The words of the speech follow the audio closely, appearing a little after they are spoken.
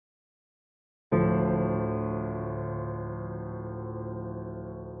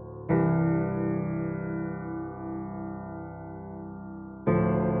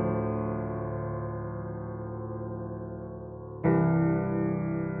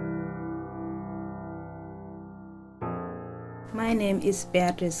My name is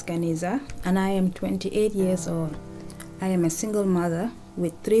Beatrice Caniza and I am 28 years old. I am a single mother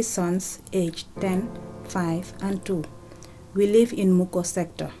with 3 sons aged 10, 5 and 2. We live in Muko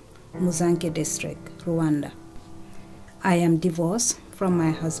sector, Muzanke district, Rwanda. I am divorced from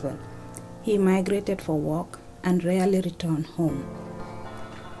my husband. He migrated for work and rarely returned home.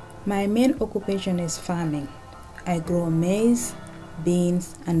 My main occupation is farming. I grow maize,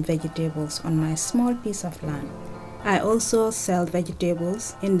 beans and vegetables on my small piece of land. I also sell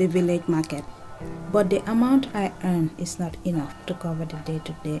vegetables in the village market, but the amount I earn is not enough to cover the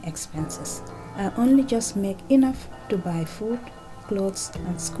day-to-day expenses. I only just make enough to buy food, clothes,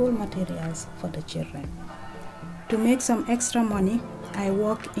 and school materials for the children. To make some extra money, I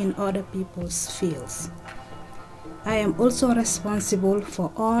work in other people's fields. I am also responsible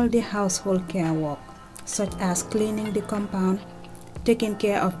for all the household care work, such as cleaning the compound, taking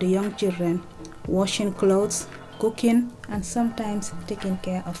care of the young children, washing clothes, cooking, and sometimes taking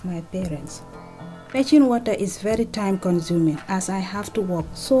care of my parents. Fetching water is very time-consuming as I have to walk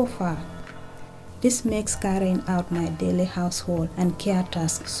so far. This makes carrying out my daily household and care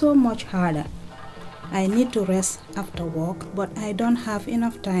tasks so much harder. I need to rest after work, but I don't have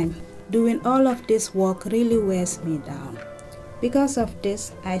enough time. Doing all of this work really wears me down. Because of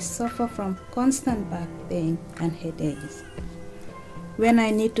this, I suffer from constant back pain and headaches. When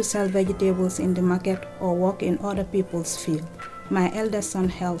I need to sell vegetables in the market or work in other people's field, my eldest son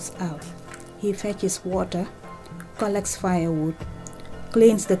helps out. He fetches water, collects firewood,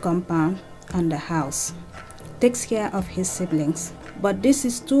 cleans the compound and the house, takes care of his siblings. But this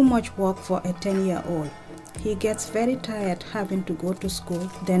is too much work for a 10-year-old. He gets very tired having to go to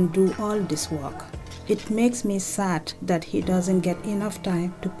school, then do all this work. It makes me sad that he doesn't get enough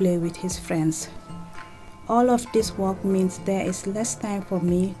time to play with his friends. All of this work means there is less time for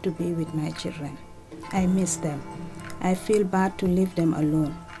me to be with my children. I miss them. I feel bad to leave them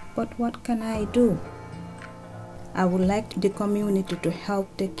alone. But what can I do? I would like the community to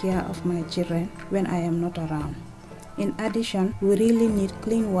help take care of my children when I am not around. In addition, we really need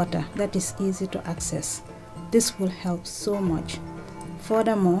clean water that is easy to access. This will help so much.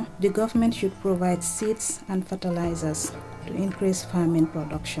 Furthermore, the government should provide seeds and fertilizers to increase farming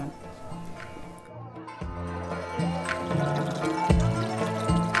production.